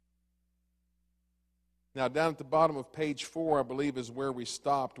Now, down at the bottom of page 4, I believe, is where we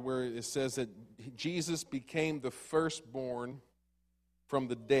stopped, where it says that Jesus became the firstborn from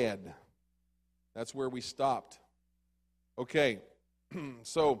the dead. That's where we stopped. Okay,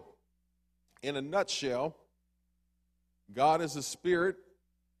 so in a nutshell, God is a spirit,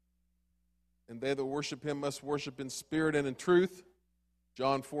 and they that worship him must worship in spirit and in truth.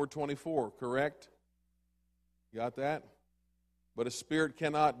 John 4:24, correct? Got that? But a spirit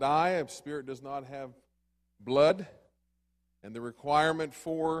cannot die. A spirit does not have blood. And the requirement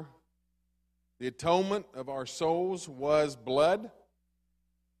for the atonement of our souls was blood.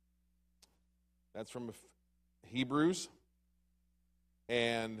 That's from Hebrews.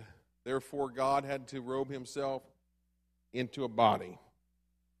 And therefore God had to robe himself into a body.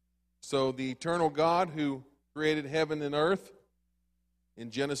 So the eternal God who created heaven and earth in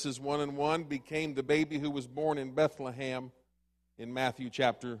Genesis 1:1 became the baby who was born in Bethlehem in Matthew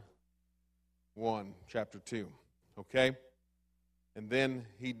chapter 1, chapter 2. Okay? And then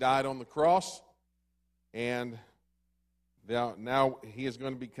he died on the cross, and now he is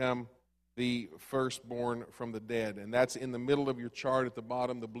going to become the firstborn from the dead. And that's in the middle of your chart at the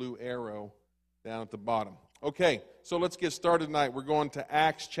bottom, the blue arrow down at the bottom. Okay, so let's get started tonight. We're going to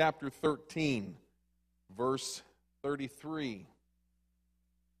Acts chapter 13, verse 33.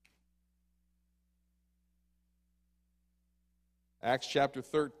 Acts chapter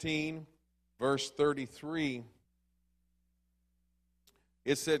 13, verse 33.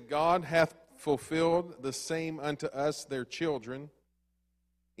 It said, God hath fulfilled the same unto us, their children,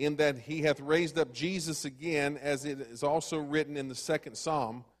 in that he hath raised up Jesus again, as it is also written in the second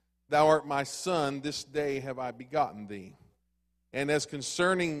psalm, Thou art my son, this day have I begotten thee. And as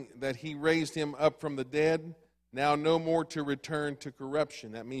concerning that he raised him up from the dead, now no more to return to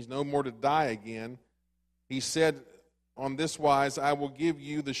corruption. That means no more to die again. He said on this wise, I will give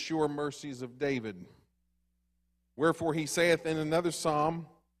you the sure mercies of David. Wherefore he saith in another psalm,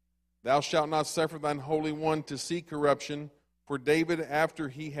 Thou shalt not suffer thine Holy One to see corruption. For David, after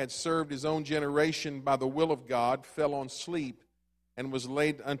he had served his own generation by the will of God, fell on sleep, and was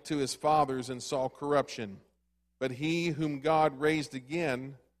laid unto his fathers, and saw corruption. But he whom God raised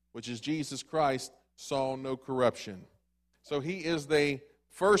again, which is Jesus Christ, saw no corruption. So he is the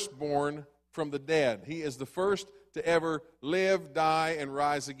firstborn from the dead. He is the first to ever live, die, and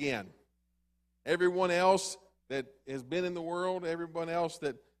rise again. Everyone else that has been in the world, everyone else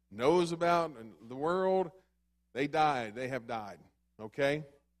that knows about the world, they died. They have died. Okay?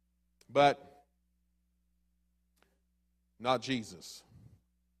 But not Jesus.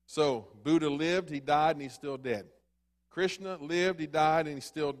 So, Buddha lived, he died, and he's still dead. Krishna lived, he died, and he's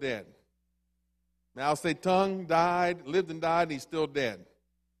still dead. Mao Zedong died, lived and died, and he's still dead.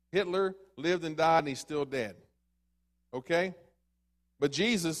 Hitler lived and died, and he's still dead. Okay? But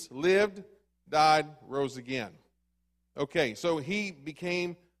Jesus lived, died, rose again. Okay, so he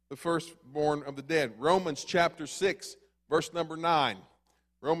became the firstborn of the dead. Romans chapter 6, verse number 9.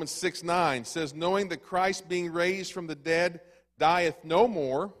 Romans 6:9 says, knowing that Christ being raised from the dead dieth no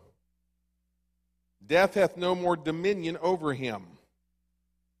more, death hath no more dominion over him.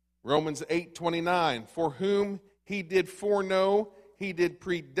 Romans 8:29, for whom he did foreknow, he did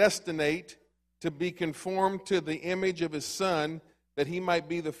predestinate to be conformed to the image of his Son, that he might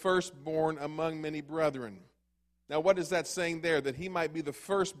be the firstborn among many brethren. Now what is that saying there? That he might be the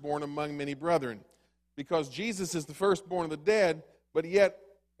firstborn among many brethren. Because Jesus is the firstborn of the dead, but yet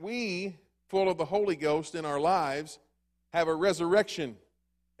we, full of the Holy Ghost in our lives, have a resurrection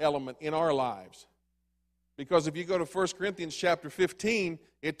element in our lives. Because if you go to 1 Corinthians chapter 15,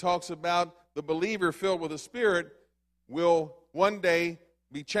 it talks about the believer filled with the Spirit will one day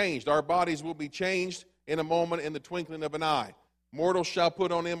be changed. Our bodies will be changed in a moment, in the twinkling of an eye. Mortal shall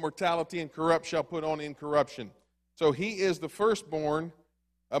put on immortality, and corrupt shall put on incorruption. So he is the firstborn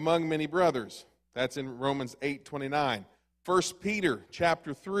among many brothers. That's in Romans 8:29. 1 Peter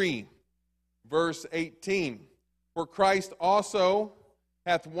chapter 3, verse 18. For Christ also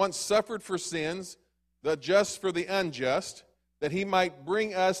hath once suffered for sins, the just for the unjust, that he might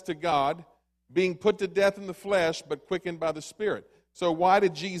bring us to God, being put to death in the flesh, but quickened by the Spirit. So why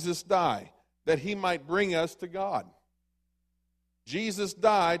did Jesus die? That he might bring us to God. Jesus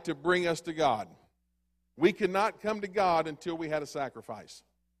died to bring us to God. We could not come to God until we had a sacrifice.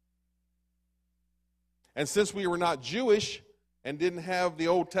 And since we were not Jewish and didn't have the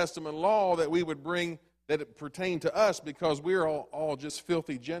Old Testament law that we would bring, that it pertained to us, because we're all just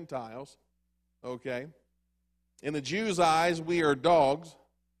filthy Gentiles, okay? In the Jews' eyes, we are dogs,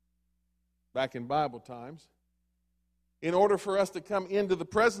 back in Bible times. In order for us to come into the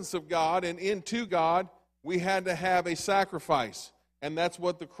presence of God and into God, we had to have a sacrifice. And that's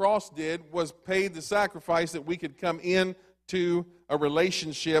what the cross did, was paid the sacrifice that we could come into a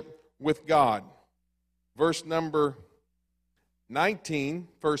relationship with God. Verse number 19,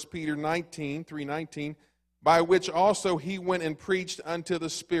 1 Peter 19, 3:19, by which also he went and preached unto the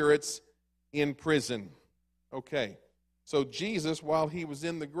spirits in prison. Okay, so Jesus, while he was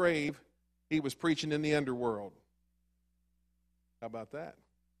in the grave, he was preaching in the underworld. How about that?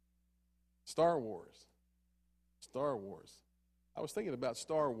 Star Wars. Star Wars. I was thinking about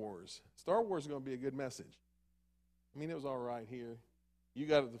Star Wars. Star Wars is going to be a good message. I mean, it was all right here. You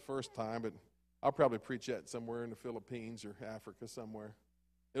got it the first time, but I'll probably preach that somewhere in the Philippines or Africa somewhere.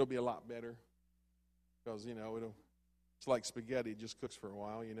 It'll be a lot better because, it's like spaghetti. It just cooks for a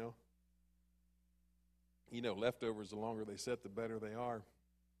while, leftovers, the longer they set, the better they are.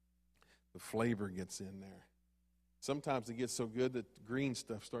 The flavor gets in there. Sometimes it gets so good that the green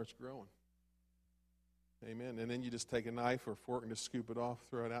stuff starts growing. Amen. And then you just take a knife or a fork and just scoop it off,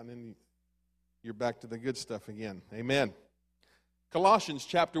 throw it out, and then you're back to the good stuff again. Amen. Colossians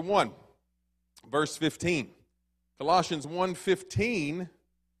chapter 1, verse 15. Colossians 1:15,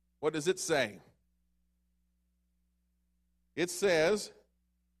 what does it say? It says,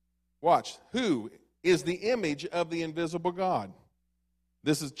 watch, who is the image of the invisible God?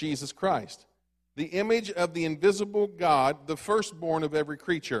 This is Jesus Christ. The image of the invisible God, the firstborn of every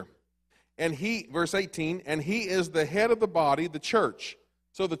creature. And he, verse 18, and he is the head of the body, the church.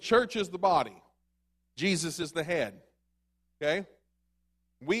 So the church is the body. Jesus is the head. Okay?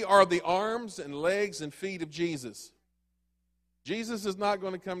 We are the arms and legs and feet of Jesus. Jesus is not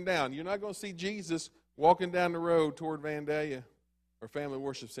going to come down. You're not going to see Jesus walking down the road toward Vandalia or Family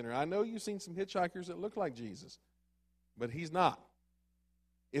Worship Center. I know you've seen some hitchhikers that look like Jesus, but he's not.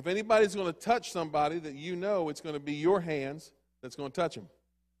 If anybody's going to touch somebody that it's going to be your hands that's going to touch them.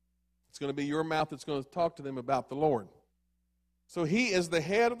 It's going to be your mouth that's going to talk to them about the Lord. So he is the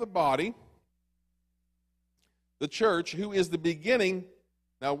head of the body, the church, who is the beginning.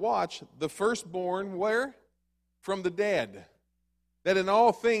 Now watch, the firstborn, where? From the dead, that in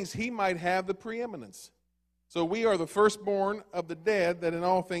all things he might have the preeminence. So we are the firstborn of the dead, that in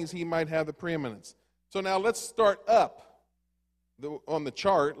all things he might have the preeminence. So now let's start up on the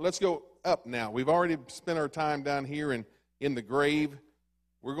chart. Let's go up now. We've already spent our time down here in the grave.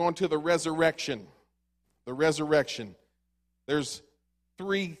 We're going to the resurrection. The resurrection. There's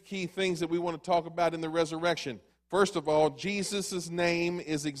three key things that we want to talk about in the resurrection. First of all, Jesus' name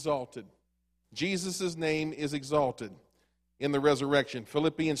is exalted. Jesus' name is exalted in the resurrection.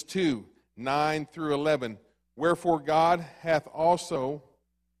 Philippians 2, 9 through 11. Wherefore God also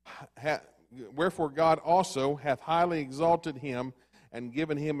hath highly exalted him and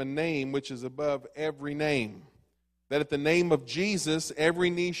given him a name which is above every name, that at the name of Jesus every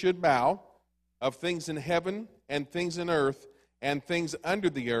knee should bow, of things in heaven and things in earth and things under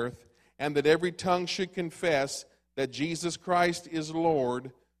the earth, and that every tongue should confess that Jesus Christ is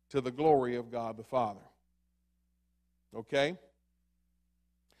Lord, to the glory of God the Father. Okay?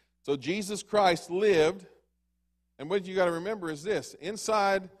 So Jesus Christ lived, and what you got to remember is this: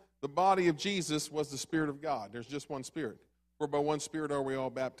 inside the body of Jesus was the Spirit of God. There's just one Spirit. For by one Spirit are we all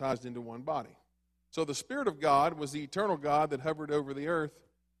baptized into one body. So the Spirit of God was the eternal God that hovered over the earth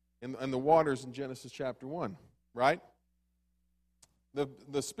and the waters in Genesis chapter 1, right?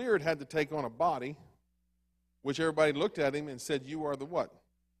 The Spirit had to take on a body, which everybody looked at him and said, you are the what?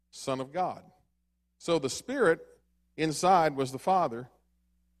 Son of God. So the Spirit inside was the Father.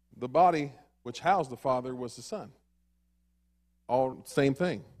 The body which housed the Father was the Son. All same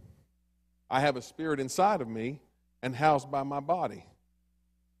thing. I have a spirit inside of me and housed by my body.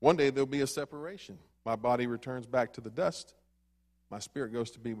 One day there'll be a separation. My body returns back to the dust. My spirit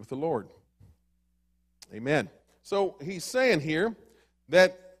goes to be with the Lord. Amen. So he's saying here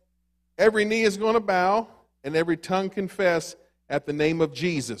that every knee is going to bow and every tongue confess at the name of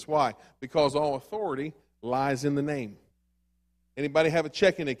Jesus. Why? Because all authority lies in the name. Anybody have a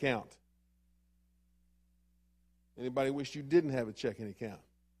checking account? Anybody wish you didn't have a checking account?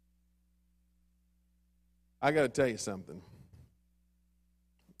 I got to tell you something.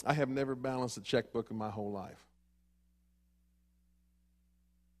 I have never balanced a checkbook in my whole life.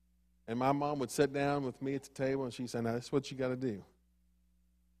 And my mom would sit down with me at the table and she'd say, now, that's what you got to do.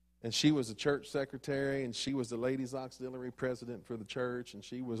 And she was the church secretary, and she was the ladies' auxiliary president for the church, and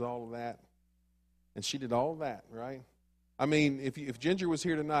she was all of that. And she did all of that, right? I mean, if Ginger was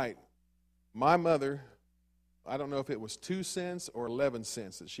here tonight, my mother, I don't know if it was 2 cents or 11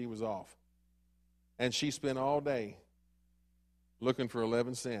 cents that she was off. And she spent all day looking for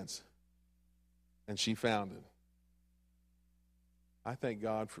 11 cents. And she found it. I thank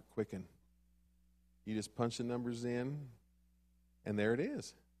God for Quicken. You just punch the numbers in, And there it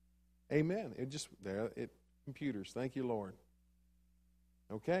is. Amen. Computers. Thank you, Lord.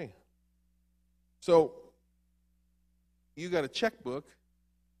 Okay. So, you got a checkbook.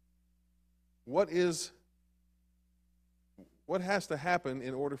 What has to happen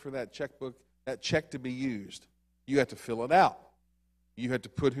in order for that check to be used? You have to fill it out. You have to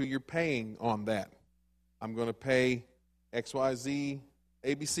put who you're paying on that. I'm going to pay XYZ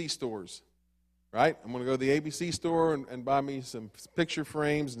ABC stores, right? I'm going to go to the ABC store and buy me some picture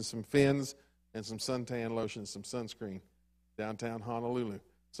frames and some fins and some suntan lotion, some sunscreen, downtown Honolulu.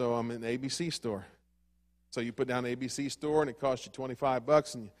 So I'm in the ABC store. So you put down the ABC store and it costs you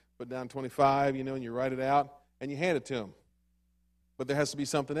 $25 and you put down 25, and you write it out and you hand it to them. But there has to be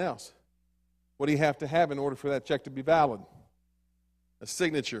something else. What do you have to have in order for that check to be valid? A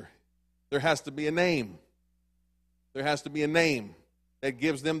signature. There has to be a name. There has to be a name that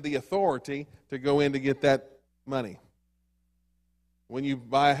gives them the authority to go in to get that money. When you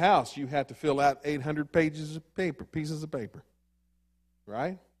buy a house, you have to fill out 800 pieces of paper,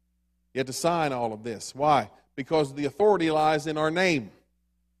 right? You have to sign all of this. Why? Because the authority lies in our name.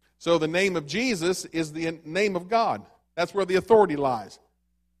 So the name of Jesus is the name of God. That's where the authority lies.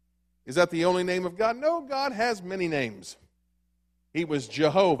 Is that the only name of God? No, God has many names. He was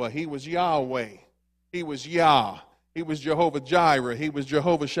Jehovah. He was Yahweh. He was Yah. He was Jehovah Jireh. He was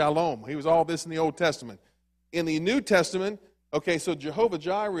Jehovah Shalom. He was all this in the Old Testament. In the New Testament, okay, so Jehovah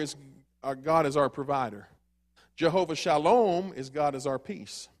Jireh is God as our provider. Jehovah Shalom is God as our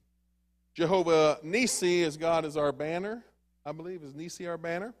peace. Jehovah Nisi is God as our banner. I believe, is Nisi our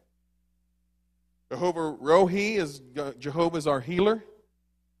banner? Jehovah Rohi is Jehovah as our healer.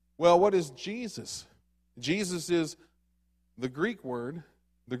 Well, what is Jesus? Jesus is the Greek word,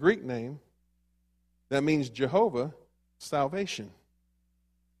 the Greek name, that means Jehovah, salvation.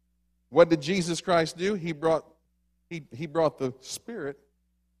 What did Jesus Christ do? He brought the Spirit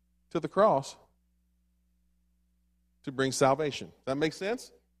to the cross to bring salvation. Does that make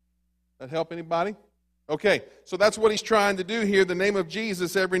sense? That help anybody? Okay, so that's what he's trying to do here. The name of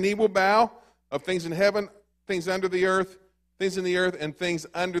Jesus, every knee will bow, of things in heaven, things under the earth, things in the earth, and things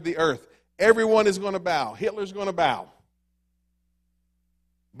under the earth. Everyone is going to bow. Hitler's going to bow.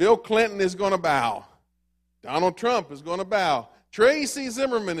 Bill Clinton is going to bow. Donald Trump is going to bow. Tracy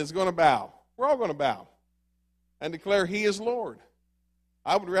Zimmerman is going to bow. We're all going to bow and declare he is Lord.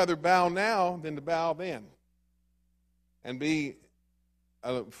 I would rather bow now than to bow then and be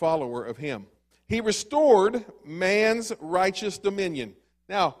a follower of him. He restored man's righteous dominion.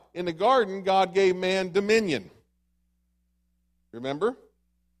 Now, in the garden, God gave man dominion. Remember?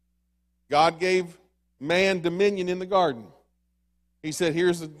 God gave man dominion in the garden. He said,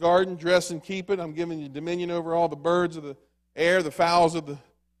 here's the garden, dress and keep it. I'm giving you dominion over all the birds of the air, the fowls of the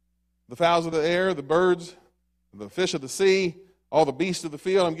air, the birds, the fish of the sea, all the beasts of the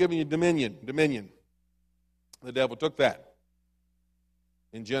field. I'm giving you dominion. The devil took that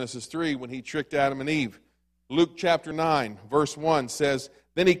in Genesis 3 when he tricked Adam and Eve. Luke chapter 9, verse 1 says,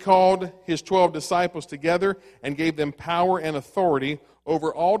 then he called his 12 disciples together and gave them power and authority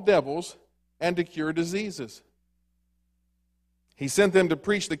over all devils and to cure diseases. He sent them to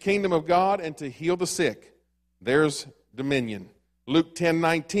preach the kingdom of God and to heal the sick. There's dominion. Luke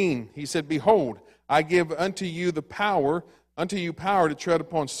 10:19, he said, behold, I give unto you power to tread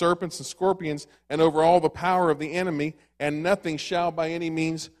upon serpents and scorpions and over all the power of the enemy, and nothing shall by any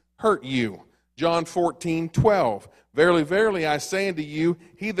means hurt you. John 14:12, verily, verily, I say unto you,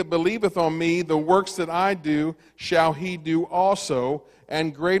 he that believeth on me, the works that I do, shall he do also,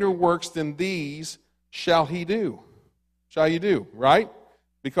 and greater works than these shall he do. Shall you do, right?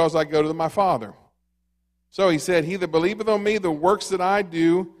 Because I go to my Father. So he said, he that believeth on me, the works that I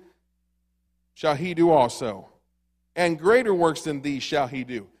do, shall he do also. And greater works than these shall he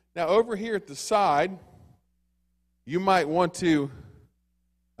do. Now, over here at the side, you might want to,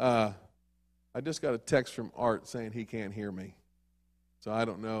 I just got a text from Art saying he can't hear me. So I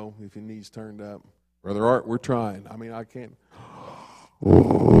don't know if he needs turned up. Brother Art, we're trying. I mean, I can't.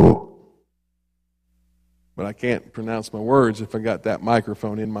 But I can't pronounce my words if I got that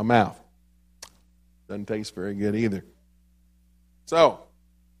microphone in my mouth. Doesn't taste very good either. So,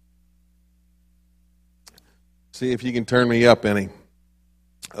 see if you can turn me up any.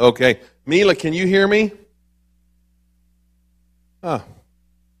 Okay. Mila, can you hear me? Huh.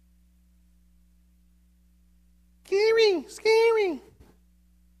 Scary.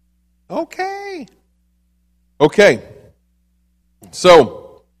 Okay.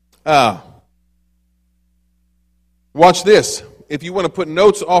 So, watch this. If you want to put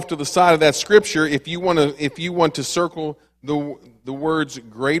notes off to the side of that scripture, if you want to circle the words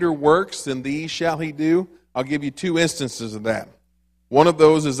greater works than these shall he do, I'll give you two instances of that. One of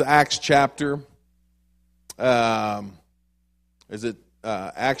those is Acts chapter, Acts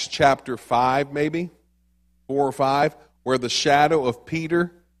chapter 5 maybe? 4 or 5, where the shadow of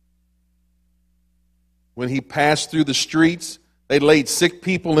Peter, when he passed through the streets, they laid sick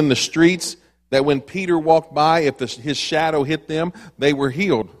people in the streets, that when Peter walked by, if his shadow hit them, they were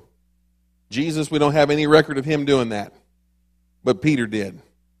healed. Jesus, we don't have any record of him doing that, but Peter did.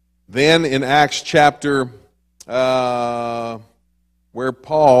 Then in Acts chapter, where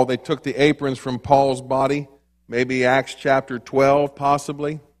Paul, they took the aprons from Paul's body, maybe Acts chapter 12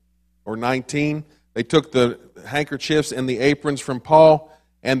 possibly, or 19. They took the handkerchiefs and the aprons from Paul,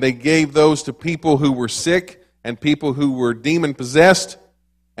 and they gave those to people who were sick and people who were demon-possessed,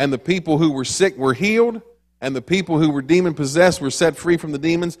 and the people who were sick were healed, and the people who were demon-possessed were set free from the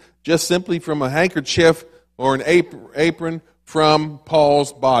demons just simply from a handkerchief or an apron from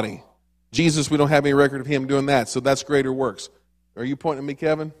Paul's body. Jesus, we don't have any record of him doing that, so that's greater works. Are you pointing at me,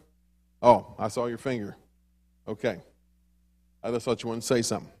 Kevin? Oh, I saw your finger. Okay. I just thought you wanted to say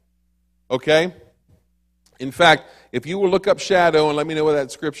something. Okay? In fact, if you will look up shadow and let me know where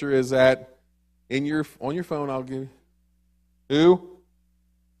that scripture is at, on your phone, I'll give you. Who?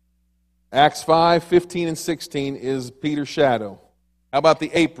 Acts 5, 15 and 16 is Peter's shadow. How about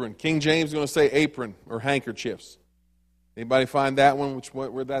the apron? King James is going to say apron or handkerchiefs. Anybody find that one,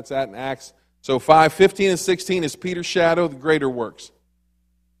 where that's at in Acts? So 5, 15 and 16 is Peter's shadow, the greater works.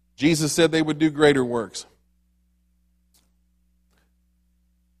 Jesus said they would do greater works.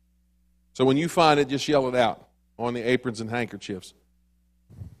 So when you find it, just yell it out on the aprons and handkerchiefs.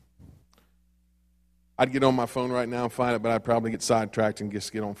 I'd get on my phone right now and find it, but I'd probably get sidetracked and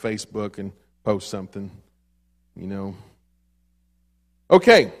just get on Facebook and post something,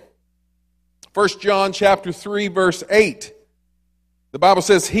 Okay. 1 John chapter 3, verse 8. The Bible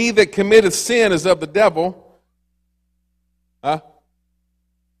says, he that committeth sin is of the devil. Huh?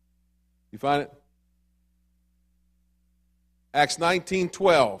 You find it? Acts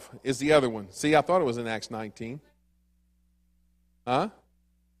 19:12 is the other one. See, I thought it was in Acts 19. Huh?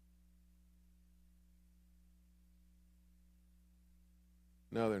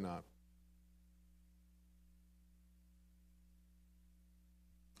 No, they're not.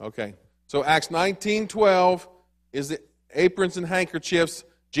 Okay. So Acts 19:12 is the aprons and handkerchiefs.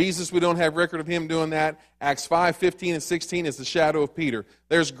 Jesus, we don't have record of him doing that. Acts 5, 15 and 16 is the shadow of Peter.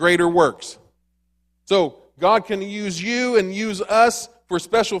 There's greater works. So God can use you and use us for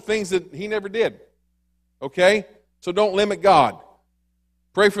special things that he never did. Okay? So don't limit God.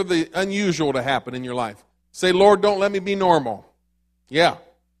 Pray for the unusual to happen in your life. Say, Lord, don't let me be normal. Yeah.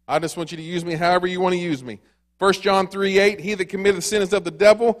 I just want you to use me however you want to use me. 1 John 3:8, he that committeth sin is of the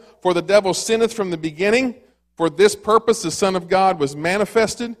devil, for the devil sinneth from the beginning. For this purpose the Son of God was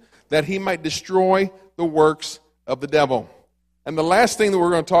manifested, that he might destroy the works of the devil. And the last thing that we're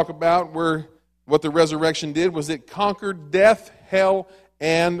going to talk about, what the resurrection did, was it conquered death, hell,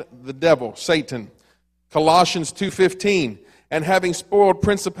 and the devil, Satan. Colossians 2:15, and having spoiled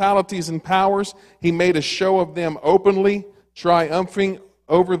principalities and powers, he made a show of them openly, triumphing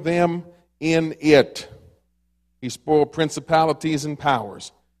over them in it. He spoiled principalities and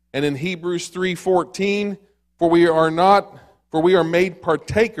powers. And in Hebrews 3:14, for we are made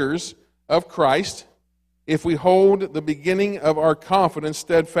partakers of Christ, if we hold the beginning of our confidence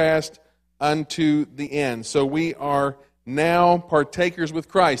steadfast unto the end. So we are now partakers with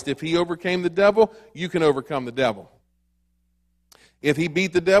Christ. If he overcame the devil, you can overcome the devil. If he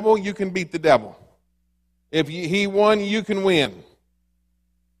beat the devil, you can beat the devil. If he won, you can win.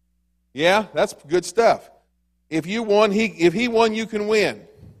 Yeah, that's good stuff. If he won, you can win.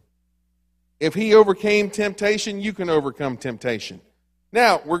 If he overcame temptation, you can overcome temptation.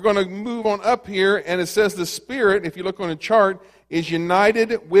 Now, we're going to move on up here, and it says the Spirit, if you look on the chart, is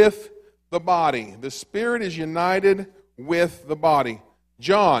united with the body. The Spirit is united with the body.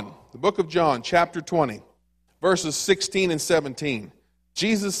 John, the book of John, chapter 20, verses 16 and 17.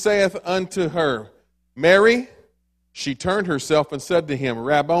 Jesus saith unto her, Mary, she turned herself and said to him,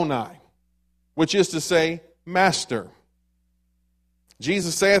 Rabboni, which is to say, Master.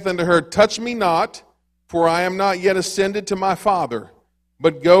 Jesus saith unto her, Touch me not, for I am not yet ascended to my Father,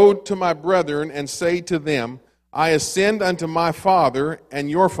 but go to my brethren and say to them, I ascend unto my Father and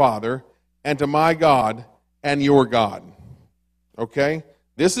your Father, and to my God and your God. Okay?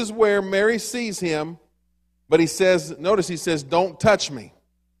 This is where Mary sees him, but he says, don't touch me,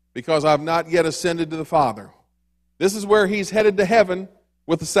 because I've not yet ascended to the Father. This is where he's headed to heaven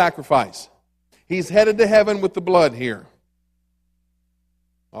with the sacrifice. He's headed to heaven with the blood here.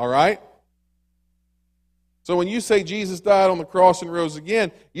 All right? So when you say Jesus died on the cross and rose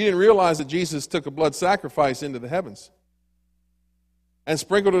again, you didn't realize that Jesus took a blood sacrifice into the heavens. and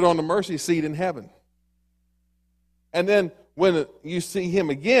sprinkled it on the mercy seat in heaven. And then when you see him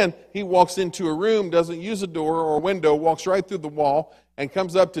again, he walks into a room, doesn't use a door or a window, walks right through the wall, and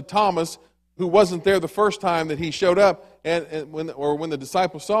comes up to Thomas, who wasn't there the first time that he showed up, when the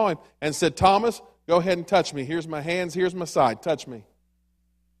disciples saw him, and said, Thomas, go ahead and touch me. Here's my hands, here's my side, touch me.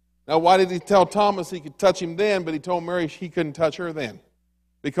 Now, why did he tell Thomas he could touch him then, but he told Mary he couldn't touch her then?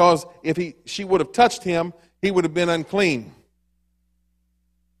 Because if she would have touched him, he would have been unclean,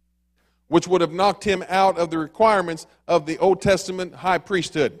 which would have knocked him out of the requirements of the Old Testament high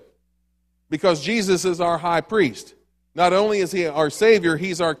priesthood. Because Jesus is our high priest. Not only is he our Savior,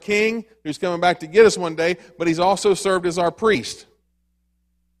 he's our King who's coming back to get us one day, but he's also served as our priest.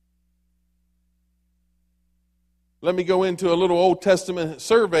 Let me go into a little Old Testament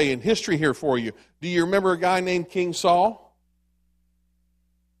survey and history here for you. Do you remember a guy named King Saul?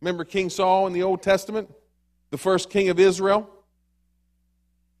 Remember King Saul in the Old Testament? The first king of Israel?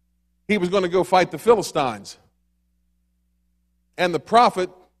 He was going to go fight the Philistines. And the prophet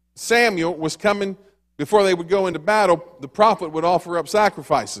Samuel was coming. Before they would go into battle, the prophet would offer up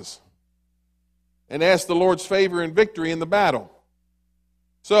sacrifices and ask the Lord's favor and victory in the battle.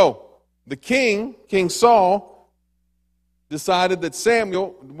 So, the king, King Saul, decided that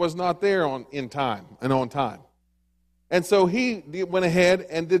Samuel was not there in time and on time. And so he went ahead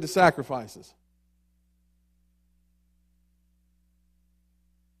and did the sacrifices.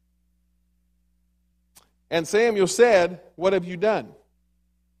 And Samuel said, what have you done?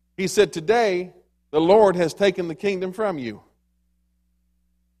 He said, today the Lord has taken the kingdom from you.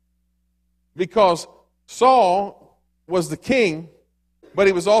 Because Saul was the king, but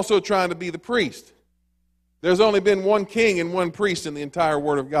he was also trying to be the priest. There's only been one king and one priest in the entire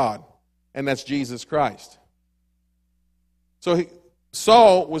Word of God, and that's Jesus Christ. So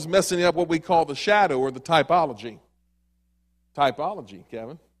Saul was messing up what we call the shadow or the typology. Typology,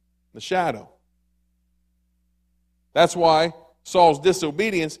 Kevin. The shadow. That's why Saul's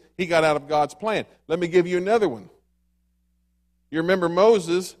disobedience, he got out of God's plan. Let me give you another one. You remember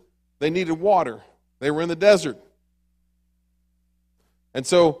Moses, they needed water. They were in the desert. And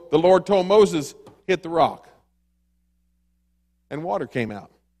so the Lord told Moses, hit the rock. And water came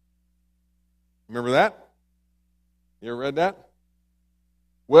out. Remember that? You ever read that?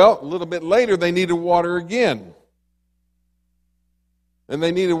 Well, a little bit later, they needed water again. And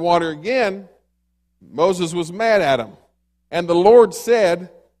they needed water again. Moses was mad at him. And the Lord said,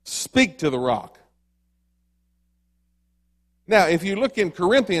 speak to the rock. Now, if you look in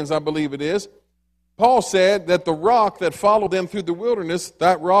Corinthians, I believe it is, Paul said that the rock that followed them through the wilderness,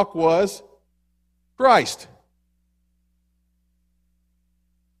 that rock was Christ.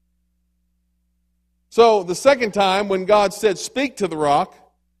 So the second time when God said, speak to the rock,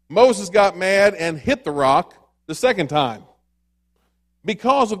 Moses got mad and hit the rock the second time.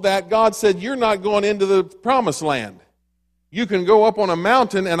 Because of that, God said, you're not going into the promised land. You can go up on a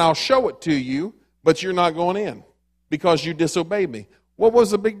mountain and I'll show it to you, but you're not going in because you disobeyed me. What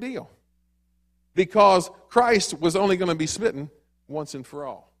was the big deal? Because Christ was only going to be smitten once and for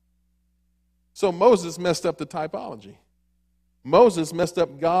all. So Moses messed up the typology. Moses messed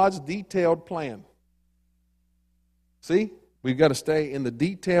up God's detailed plan. See, we've got to stay in the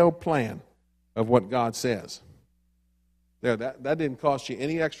detailed plan of what God says. There, that didn't cost you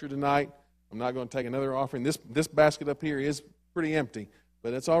any extra tonight. I'm not going to take another offering. This basket up here is pretty empty,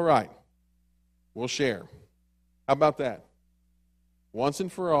 but it's all right. We'll share. How about that? Once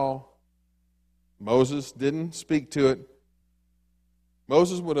and for all, Moses didn't speak to it.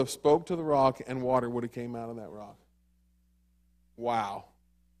 Moses would have spoke to the rock and water would have came out of that rock. Wow.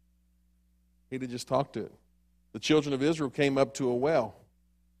 He'd have just talked to it. The children of Israel came up to a well.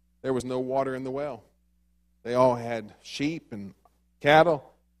 There was no water in the well. They all had sheep and cattle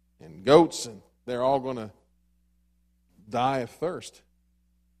and goats, and they're all going to die of thirst.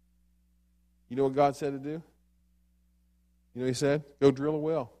 You know what God said to do? You know what he said? Go drill a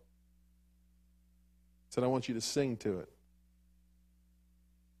well. He said, I want you to sing to it.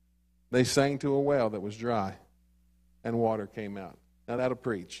 They sang to a well that was dry, and water came out. Now that'll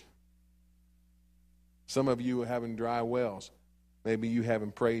preach. Some of you are having dry wells. Maybe you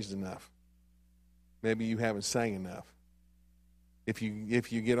haven't praised enough. Maybe you haven't sang enough. If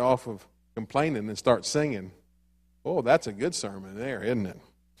you get off of complaining and start singing, oh, that's a good sermon there, isn't it?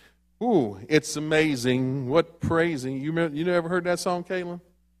 Ooh, it's amazing what praising. You never heard that song, Caitlin?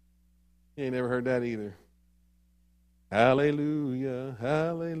 You ain't never heard that either. Hallelujah,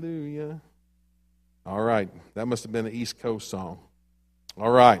 hallelujah. All right, that must have been an East Coast song.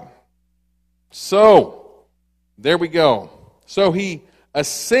 All right. So, there we go. So he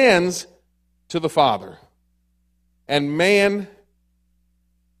ascends to the Father. And man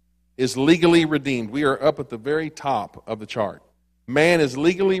is legally redeemed. We are up at the very top of the chart. Man is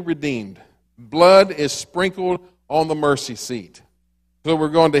legally redeemed. Blood is sprinkled on the mercy seat. So we're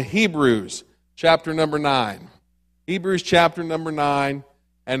going to Hebrews chapter number 9. Hebrews chapter number 9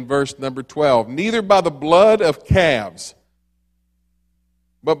 and verse number 12. Neither by the blood of calves,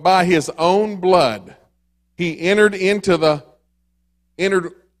 but by his own blood, he entered in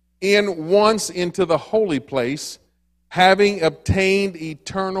once into the holy place, having obtained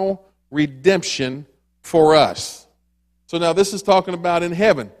eternal redemption for us. So now this is talking about in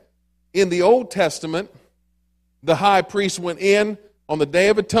heaven. In the Old Testament, the high priest went in on the Day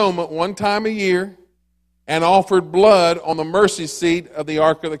of Atonement one time a year and offered blood on the mercy seat of the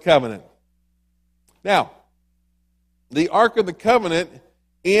Ark of the Covenant. Now, the Ark of the Covenant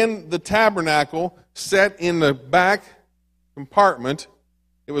in the tabernacle set in the back compartment.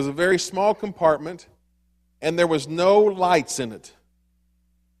 It was a very small compartment, and there was no lights in it.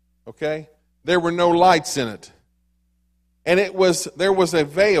 Okay? There were no lights in it. And there was a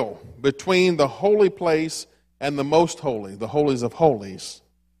veil between the holy place and the most holy, the holies of holies.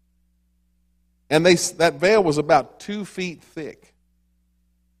 And that veil was about 2 feet thick.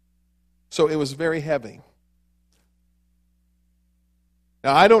 So it was very heavy.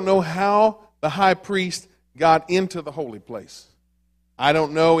 Now, I don't know how the high priest got into the holy place. I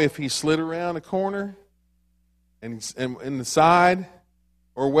don't know if he slid around a corner and in the side,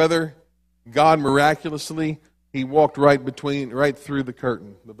 or whether God miraculously, he walked right through the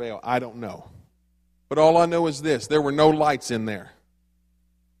curtain, the veil. I don't know. But all I know is this: there were no lights in there.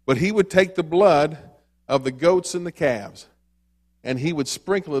 But he would take the blood of the goats and the calves, and he would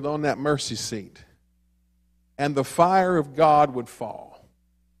sprinkle it on that mercy seat. And the fire of God would fall.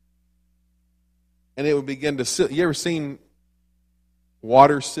 And it would begin to sizzle. You ever seen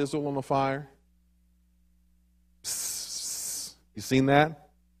water sizzle on the fire? Psst. You seen that?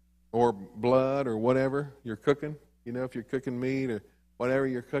 Or blood or whatever you're cooking. You know, if you're cooking meat or whatever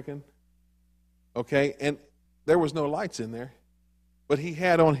you're cooking. Okay, and there was no lights in there. But he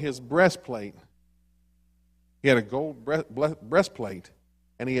had on his breastplate, he had a gold breastplate,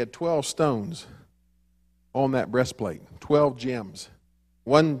 and he had 12 stones on that breastplate, 12 gems.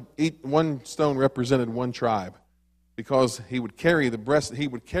 One stone represented one tribe, because he would carry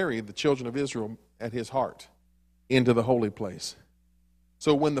the children of Israel at his heart into the holy place.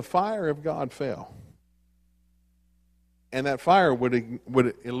 So when the fire of God fell, and that fire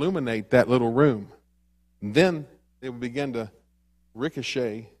would illuminate that little room, then it would begin to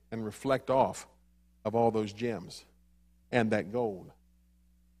ricochet and reflect off of all those gems and that gold.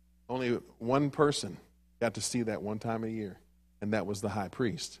 Only one person got to see that one time a year, and that was the high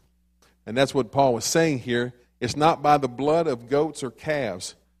priest. And that's what Paul was saying here. It's not by the blood of goats or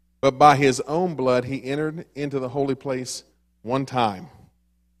calves, but by his own blood he entered into the holy place one time.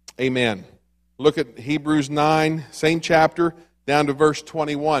 Amen. Look at Hebrews 9, same chapter, down to verse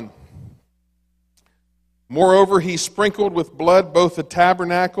 21. Moreover, he sprinkled with blood both the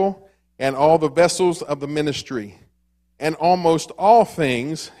tabernacle and all the vessels of the ministry. And almost all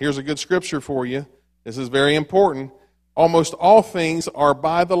things, here's a good scripture for you. This is very important. Almost all things are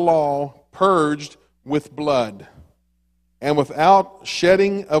by the law purged with blood. And without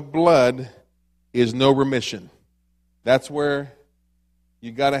shedding of blood is no remission. That's where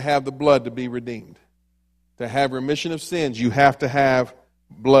you got to have the blood to be redeemed. To have remission of sins, you have to have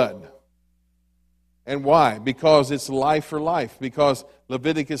blood. And why? Because it's life for life. Because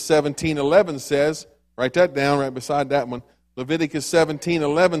Leviticus 17:11 says, write that down right beside that one. Leviticus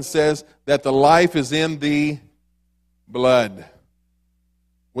 17:11 says that the life is in the blood.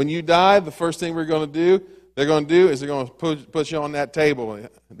 When you die, the first thing they're going to do is they're going to put you on that table,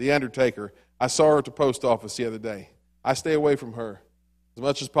 the undertaker. I saw her at the post office the other day. I stay away from her as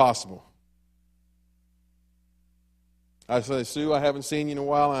much as possible. I say, Sue, I haven't seen you in a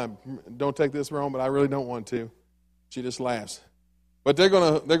while. Don't take this wrong, but I really don't want to. She just laughs. But they're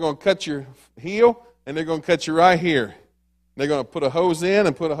going to cut your heel, and they're going to cut you right here. They're going to put a hose in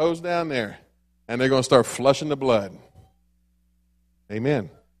and put a hose down there, and they're going to start flushing the blood. Amen.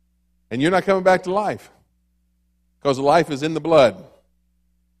 And you're not coming back to life, because life is in the blood.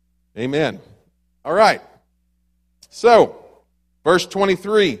 Amen. All right. So, verse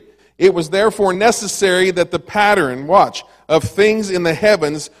 23. It was therefore necessary that the pattern, watch, of things in the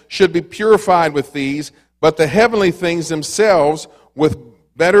heavens should be purified with these, but the heavenly things themselves with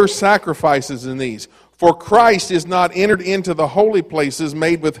better sacrifices than these. For Christ is not entered into the holy places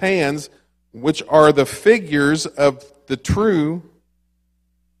made with hands, which are the figures of the true,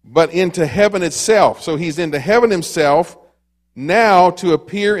 but into heaven itself. So he's into heaven himself now to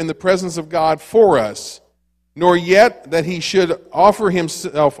appear in the presence of God for us. nor yet that he should offer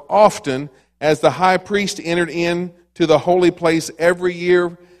himself often, as the high priest entered in to the holy place every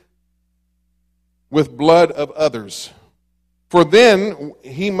year with blood of others. For then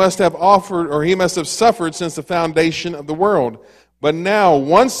he must have suffered since the foundation of the world. But now,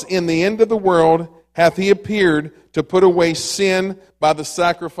 once in the end of the world, hath he appeared to put away sin by the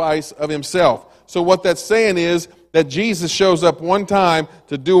sacrifice of himself. So what that's saying is that Jesus shows up one time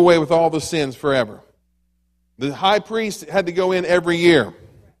to do away with all the sins forever. The high priest had to go in every year,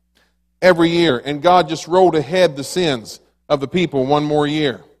 and God just rolled ahead the sins of the people one more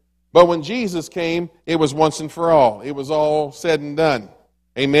year. But when Jesus came, it was once and for all. It was all said and done.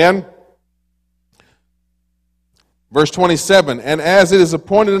 Amen? Verse 27, and as it is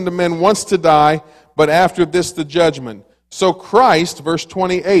appointed unto men once to die, but after this the judgment. So Christ, verse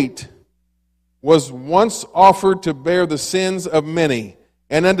 28, was once offered to bear the sins of many,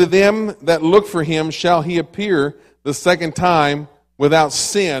 and unto them that look for him shall he appear the second time without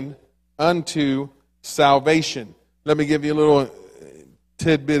sin unto salvation. Let me give you a little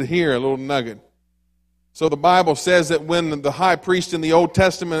tidbit here, a little nugget. So the Bible says that when the high priest in the Old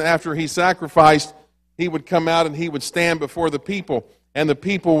Testament, after he sacrificed, he would come out and he would stand before the people, and the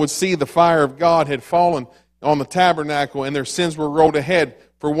people would see the fire of God had fallen on the tabernacle, and their sins were rolled ahead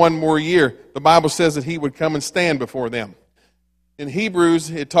for one more year. The Bible says that he would come and stand before them. In Hebrews,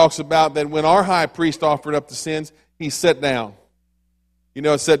 it talks about that when our high priest offered up the sins, he sat down. You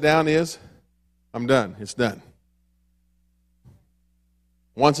know what sit down is? I'm done. It's done.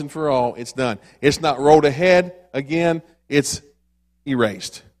 Once and for all, it's done. It's not rolled ahead again. It's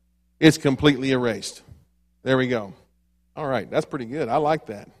erased. It's completely erased. There we go. All right, that's pretty good. I like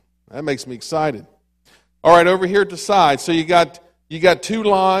that. That makes me excited. All right, over here at the side. So you got two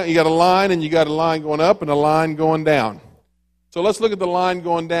line. You got a line, and you got a line going up and a line going down. So let's look at the line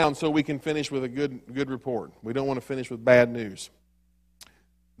going down so we can finish with a good report. We don't want to finish with bad news.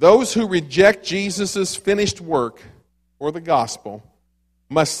 Those who reject Jesus' finished work or the gospel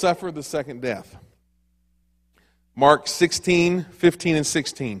must suffer the second death. Mark 16, 15, and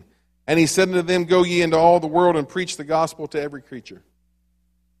 16. And he said unto them, go ye into all the world and preach the gospel to every creature.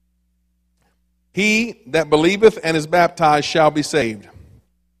 He that believeth and is baptized shall be saved,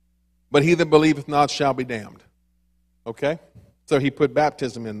 but he that believeth not shall be damned. Okay? So he put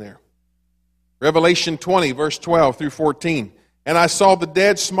baptism in there. Revelation 20, verse 12 through 14. And I saw the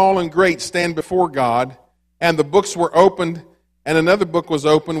dead, small and great, stand before God, and the books were opened, and another book was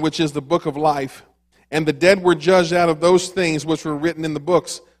opened, which is the book of life. And the dead were judged out of those things which were written in the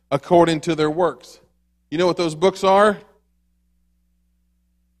books according to their works. You know what those books are?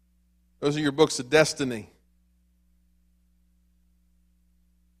 Those are your books of destiny.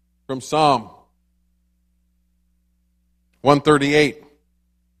 From Psalm 138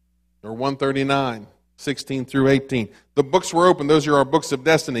 or 139, 16 through 18. The books were opened. Those are our books of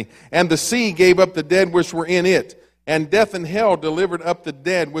destiny. And the sea gave up the dead which were in it, and death and hell delivered up the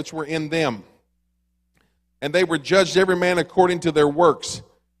dead which were in them. And they were judged every man according to their works.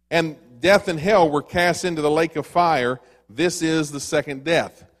 And death and hell were cast into the lake of fire. This is the second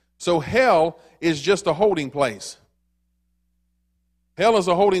death. So hell is just a holding place. Hell is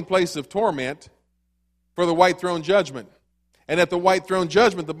a holding place of torment for the white throne judgment. And at the white throne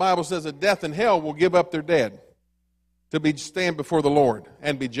judgment, the Bible says that death and hell will give up their dead to stand before the Lord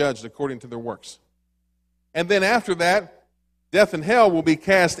and be judged according to their works. And then after that, death and hell will be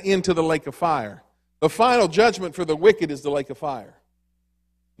cast into the lake of fire. The final judgment for the wicked is the lake of fire,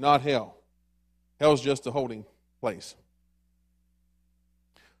 not hell. Hell's just a holding place.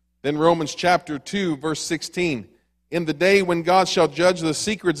 Then Romans chapter 2, verse 16. In the day when God shall judge the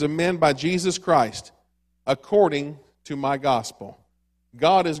secrets of men by Jesus Christ, according to my gospel.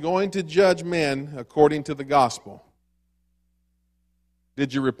 God is going to judge men according to the gospel.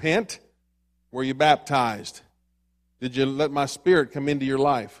 Did you repent? Were you baptized? Did you let my spirit come into your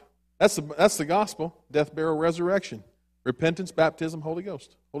life? That's the gospel. Death, burial, resurrection. Repentance, baptism, Holy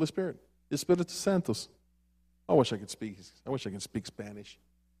Ghost, Holy Spirit. Espíritu Santos. I wish I could speak Spanish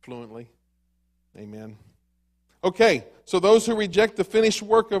fluently. Amen. Okay, so those who reject the finished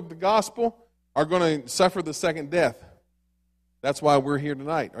work of the gospel are going to suffer the second death. That's why we're here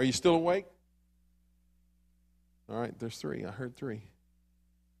tonight. Are you still awake? All right, there's three. I heard three.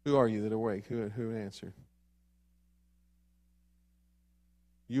 Who are you that are awake? Who answered?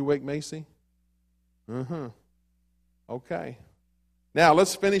 You awake, Macy? Okay. Now,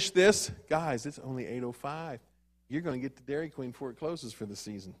 let's finish this. Guys, it's only 8:05. You're going to get to Dairy Queen before it closes for the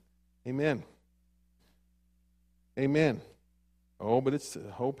season. Amen. Amen. Oh, but it's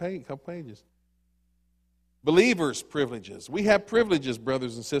a whole page, couple pages. Believers' privileges. We have privileges,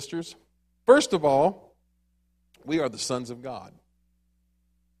 brothers and sisters. First of all, We are the sons of God.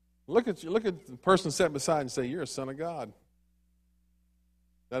 Look at the person sitting beside and say, you're a son of God.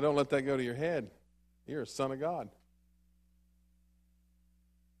 Now don't let that go to your head. You're a son of God.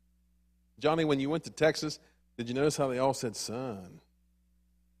 Johnny, when you went to Texas, did you notice how they all said son?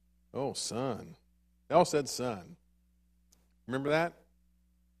 Oh, son. They all said son. Remember that?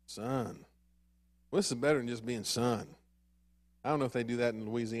 Son. Well, this is better than just being son. I don't know if they do that in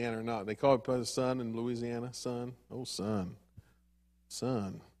Louisiana or not. They call it son in Louisiana. Son. Oh, son.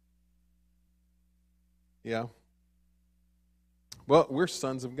 Son. Yeah. Well, we're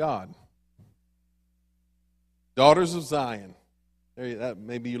sons of God. Daughters of Zion.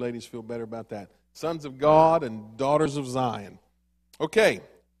 Maybe you ladies feel better about that. Sons of God and daughters of Zion. Okay.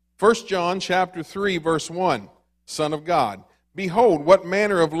 1 John chapter 3, verse 1. Son of God. Behold, what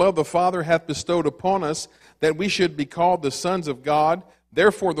manner of love the Father hath bestowed upon us, that we should be called the sons of God.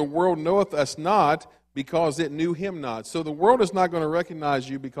 Therefore the world knoweth us not, because it knew him not. So the world is not going to recognize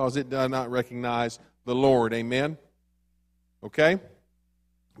you because it does not recognize the Lord. Amen? Okay?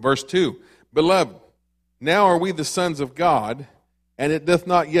 Verse 2. Beloved, now are we the sons of God, and it doth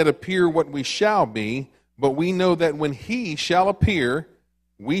not yet appear what we shall be, but we know that when he shall appear,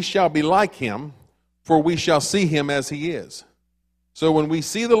 we shall be like him, for we shall see him as he is. So when we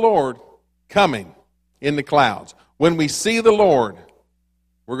see the Lord coming in the clouds, when we see the Lord,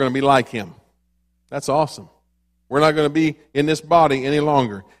 we're going to be like him. That's awesome. We're not going to be in this body any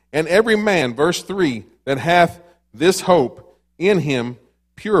longer. And every man, verse 3, that hath this hope in him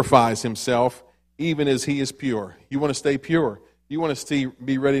purifies himself, even as he is pure. You want to stay pure. You want to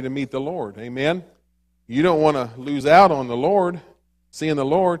be ready to meet the Lord. Amen? You don't want to lose out on the Lord, seeing the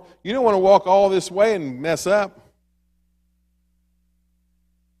Lord. You don't want to walk all this way and mess up.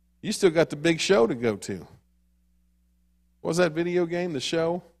 You still got the big show to go to. What was that video game, the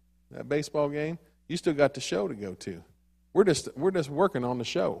show? That baseball game? You still got the show to go to. We're just working on the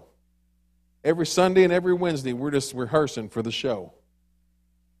show. Every Sunday and every Wednesday, we're just rehearsing for the show.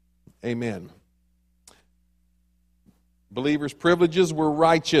 Amen. Believers' privileges were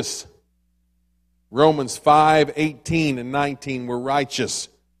righteous. Romans 5:18 and 19 were righteous.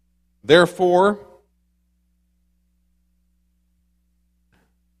 Therefore,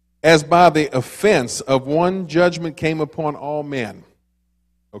 as by the offense of one judgment came upon all men.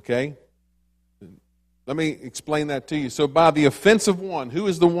 Okay? Let me explain that to you. So by the offense of one, who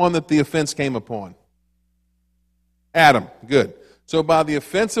is the one that the offense came upon? Adam. Good. So by the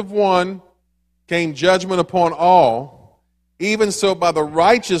offense of one came judgment upon all. Even so by the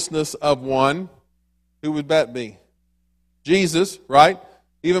righteousness of one, who would that be? Jesus, right?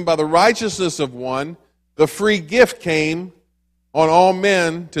 Even by the righteousness of one, the free gift came on all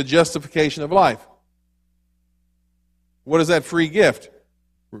men to justification of life. What is that free gift?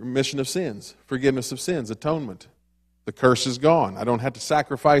 Remission of sins, forgiveness of sins, atonement. The curse is gone. I don't have to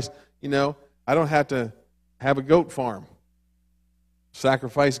sacrifice, I don't have to have a goat farm.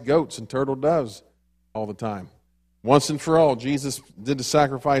 Sacrifice goats and turtle doves all the time. Once and for all, Jesus did the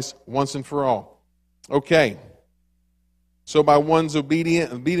sacrifice once and for all. Okay. So by one's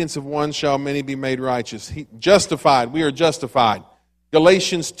obedience of one shall many be made righteous. Justified, we are justified.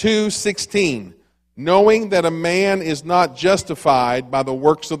 Galatians 2:16, knowing that a man is not justified by the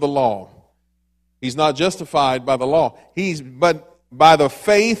works of the law. He's not justified by the law. But by the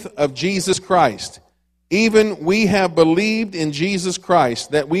faith of Jesus Christ. Even we have believed in Jesus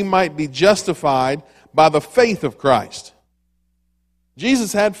Christ, that we might be justified by the faith of Christ.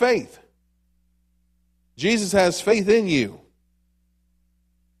 Jesus had faith. Jesus has faith in you.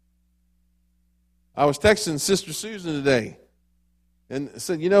 I was texting Sister Susan today and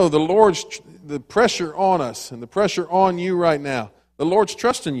said, the pressure on us and the pressure on you right now, the Lord's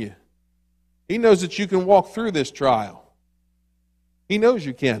trusting you. He knows that you can walk through this trial. He knows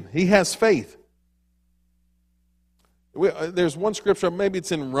you can. He has faith. There's one scripture, maybe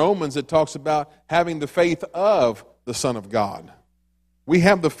it's in Romans, that talks about having the faith of the Son of God. We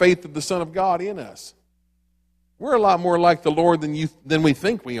have the faith of the Son of God in us. We're a lot more like the Lord than we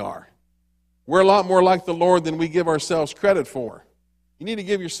think we are. We're a lot more like the Lord than we give ourselves credit for. You need to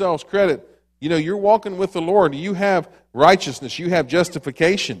give yourselves credit. You're walking with the Lord. You have righteousness. You have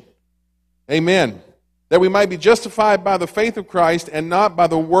justification. Amen. That we might be justified by the faith of Christ and not by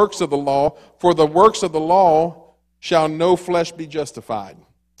the works of the law. For the works of the law shall no flesh be justified.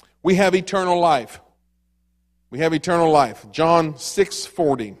 We have eternal life. We have eternal life. John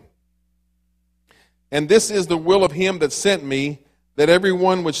 6:40. And this is the will of him that sent me, that every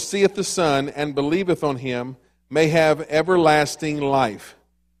one which seeth the Son and believeth on him may have everlasting life.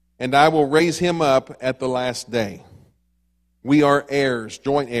 And I will raise him up at the last day. We are heirs,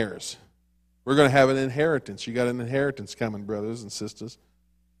 joint heirs. We're going to have an inheritance. You got an inheritance coming, brothers and sisters.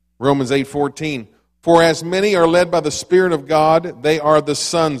 Romans 8:14. For as many are led by the Spirit of God, they are the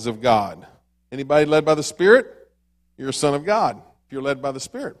sons of God. Anybody led by the Spirit? You're a son of God if you're led by the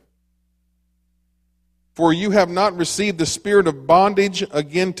Spirit. For you have not received the spirit of bondage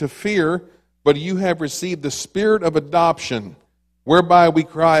again to fear, but you have received the spirit of adoption, whereby we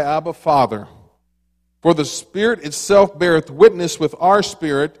cry, Abba, Father. For the Spirit itself beareth witness with our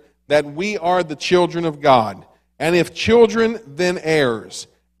spirit that we are the children of God. And if children, then heirs,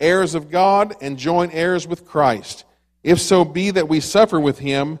 heirs of God, and joint heirs with Christ. If so be that we suffer with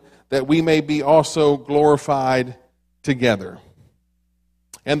him, that we may be also glorified together.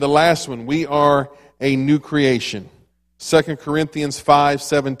 And the last one, we are a new creation. 2 Corinthians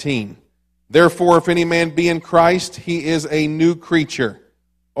 5:17. Therefore, if any man be in Christ, he is a new creature.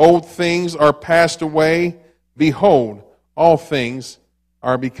 Old things are passed away. Behold, all things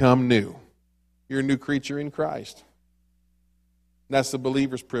are become new. You're a new creature in Christ. That's the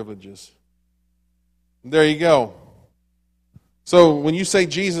believer's privileges. There you go. So when you say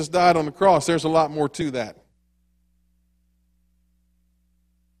Jesus died on the cross, there's a lot more to that.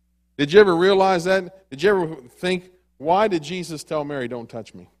 Did you ever realize that? Did you ever think, why did Jesus tell Mary, don't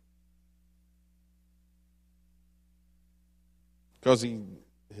touch me? Because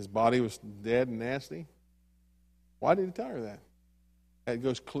his body was dead and nasty? Why did he tell her that? That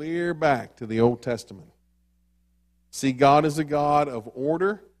goes clear back to the Old Testament. See, God is a God of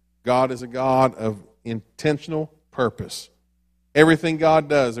order. God is a God of intentional purpose. Everything God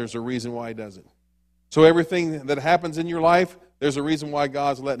does, there's a reason why he does it. So everything that happens in your life, there's a reason why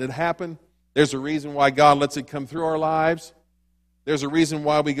God's letting it happen. There's a reason why God lets it come through our lives. There's a reason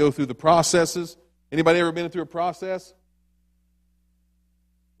why we go through the processes. Anybody ever been through a process?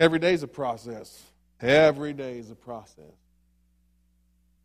 Every day is a process. Every day is a process.